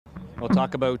Well,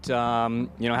 talk about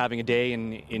having a day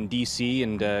in DC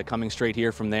and coming straight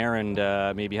here from there, and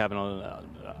maybe having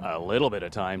a little bit of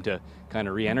time to kind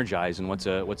of re-energize in what's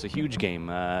a huge game,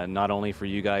 not only for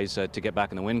you guys to get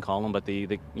back in the win column, but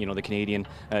the Canadian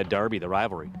derby, the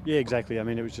rivalry. Yeah, exactly. I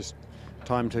mean, it was just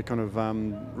time to kind of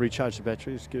recharge the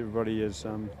batteries, get everybody as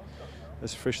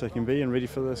fresh they can be and ready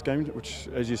for this game, which,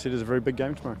 as you said, is a very big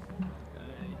game tomorrow.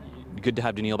 Good to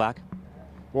have Daniil back.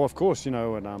 Well, of course, and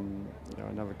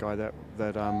another guy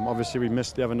that obviously we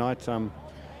missed the other night.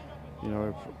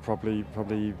 Probably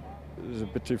is a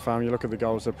bit too far. When you look at the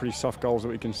goals, they're pretty soft goals that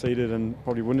we conceded, and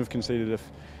probably wouldn't have conceded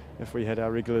if we had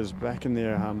our regulars back in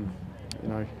there.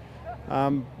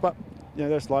 But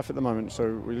that's life at the moment. So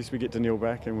at least we get Daniil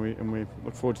back, and we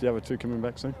look forward to the other two coming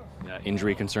back soon.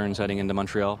 Injury concerns heading into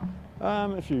Montreal?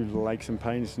 A few aches and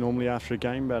pains normally after a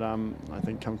game, but I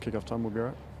think come kick-off time we'll be all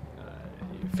right.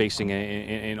 Facing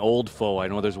an old foe. I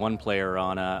know there's one player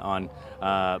on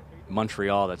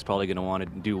Montreal that's probably going to want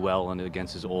to do well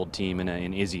against his old team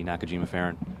in Izzy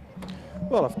Nakajima-Farron.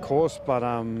 Well, of course, but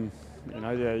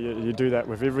you do that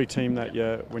with every team that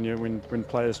when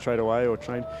players trade away or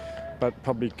trade. But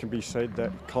probably can be said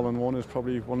that Colin Warner's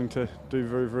probably wanting to do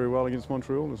very, very well against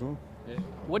Montreal as well.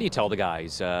 What do you tell the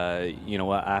guys,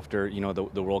 after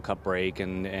the World Cup break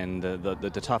and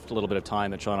the tough little bit of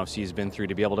time that Sean FC has been through,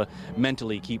 to be able to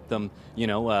mentally keep them,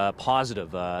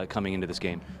 positive coming into this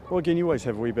game? Well, again, you always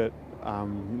have a wee bit.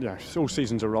 All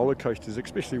seasons are roller coasters,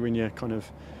 especially when you're kind of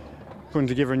putting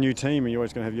together a new team, and you're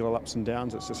always going to have your little ups and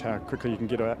downs. It's just how quickly you can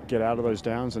get out of those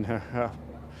downs and how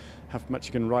much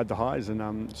you can ride the highs.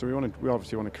 And so we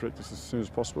obviously want to correct this as soon as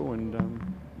possible, and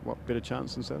what better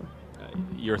chance than so.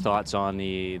 Your thoughts on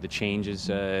the changes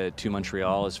to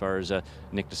Montreal as far as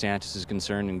Nick DeSantis is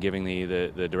concerned, and giving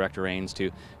the director reins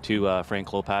to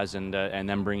Frank Lopez and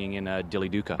then bringing in Dilly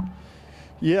Duca?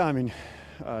 Yeah, I mean,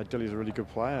 Dilly's a really good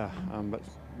player, but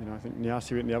I think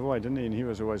Nyasi went the other way, didn't he? And he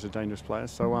was always a dangerous player.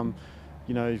 So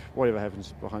whatever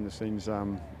happens behind the scenes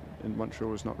in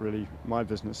Montreal is not really my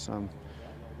business.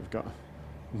 We've got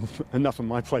enough on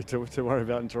my plate to worry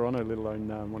about in Toronto, let alone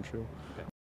Montreal. Okay.